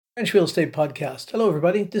French Real Estate Podcast. Hello,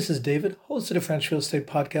 everybody. This is David, host of the French Real Estate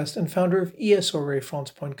Podcast and founder of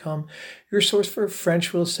E184.com, your source for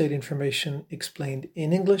French real estate information explained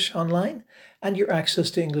in English online and your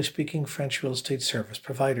access to English-speaking French real estate service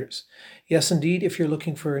providers. Yes, indeed, if you're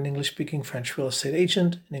looking for an English-speaking French real estate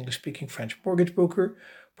agent, an English-speaking French mortgage broker,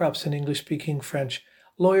 perhaps an English-speaking French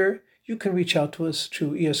lawyer, you can reach out to us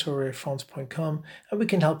through ESORFrance.com and we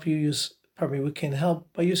can help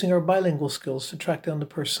by using our bilingual skills to track down the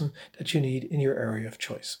person that you need in your area of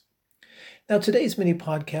choice. Now, today's mini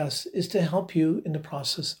podcast is to help you in the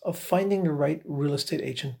process of finding the right real estate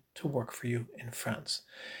agent to work for you in France.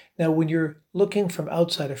 Now, when you're looking from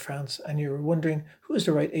outside of France and you're wondering who is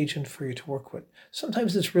the right agent for you to work with,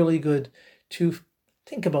 sometimes it's really good to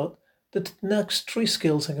think about the next 3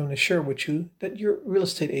 skills I'm going to share with you that your real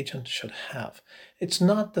estate agent should have. It's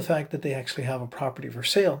not the fact that they actually have a property for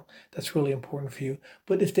sale that's really important for you,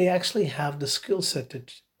 but if they actually have the skill set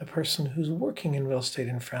that a person who's working in real estate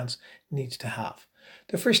in France needs to have.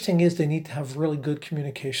 The first thing is they need to have really good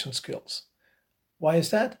communication skills. Why is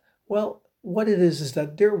that? Well, what it is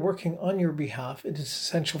that they're working on your behalf. It is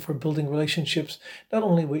essential for building relationships, not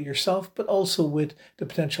only with yourself, but also with the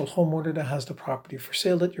potential homeowner that has the property for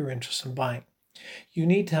sale that you're interested in buying. You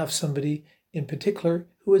need to have somebody in particular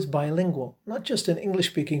who is bilingual, not just an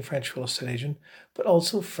English-speaking French real estate agent, but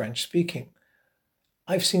also French-speaking.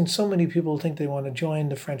 I've seen so many people think they want to join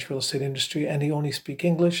the French real estate industry and they only speak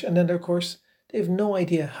English, and then, of course, they have no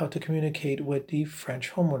idea how to communicate with the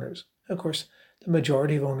French homeowners. Of course, the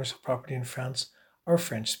majority of owners of property in France are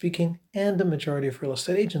French-speaking, and the majority of real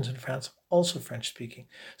estate agents in France also French-speaking.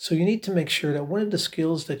 So you need to make sure that one of the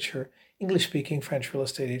skills that your English-speaking French real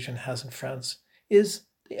estate agent has in France is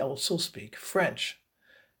they also speak French.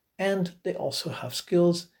 And they also have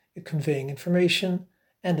skills in conveying information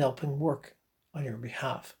and helping work on your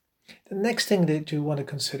behalf. The next thing that you want to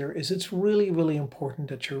consider is it's really, really important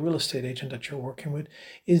that your real estate agent that you're working with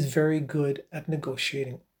is very good at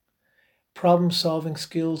negotiating. Problem-solving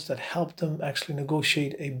skills that help them actually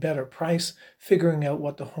negotiate a better price, figuring out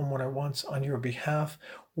what the homeowner wants on your behalf,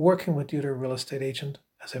 working with the other real estate agent,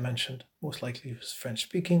 as I mentioned, most likely who's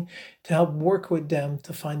French-speaking, to help work with them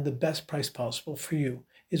to find the best price possible for you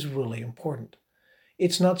is really important.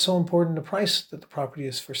 It's not so important the price that the property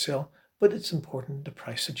is for sale, but it's important the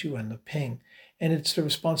price that you end up paying. And it's the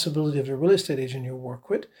responsibility of the real estate agent you work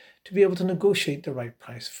with to be able to negotiate the right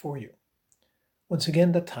price for you. Once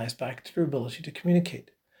again, that ties back to your ability to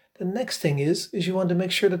communicate. The next thing is you want to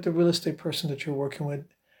make sure that the real estate person that you're working with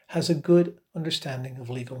has a good understanding of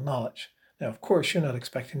legal knowledge. Now, of course, you're not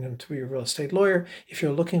expecting them to be a real estate lawyer. If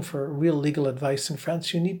you're looking for real legal advice in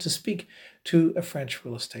France, you need to speak to a French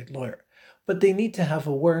real estate lawyer. But they need to have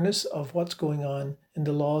awareness of what's going on in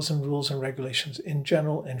the laws and rules and regulations in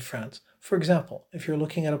general in France. For example, if you're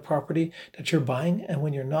looking at a property that you're buying and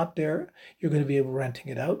when you're not there, you're going to be able renting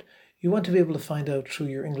it out, you want to be able to find out through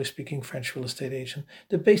your English-speaking French real estate agent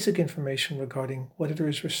the basic information regarding whether there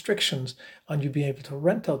is restrictions on you being able to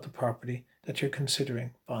rent out the property that you're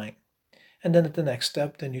considering buying. And then at the next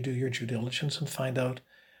step, then you do your due diligence and find out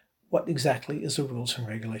what exactly is the rules and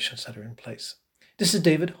regulations that are in place. This is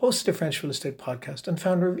David, host of the French Real Estate Podcast and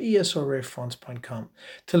founder of ESORFrance.com.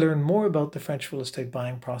 To learn more about the French real estate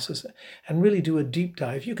buying process and really do a deep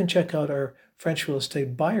dive, you can check out our French Real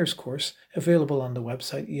Estate Buyers course available on the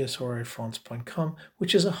website ESORFrance.com,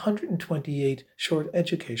 which is 128 short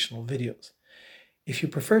educational videos. If you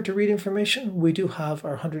prefer to read information, we do have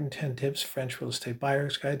our 110 Tips French Real Estate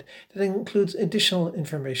Buyers Guide that includes additional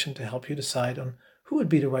information to help you decide on who would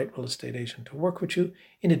be the right real estate agent to work with you,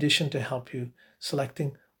 in addition to help you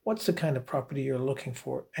selecting what's the kind of property you're looking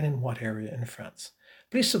for and in what area in France.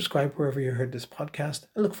 Please subscribe wherever you heard this podcast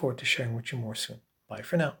and look forward to sharing with you more soon. Bye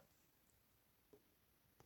for now.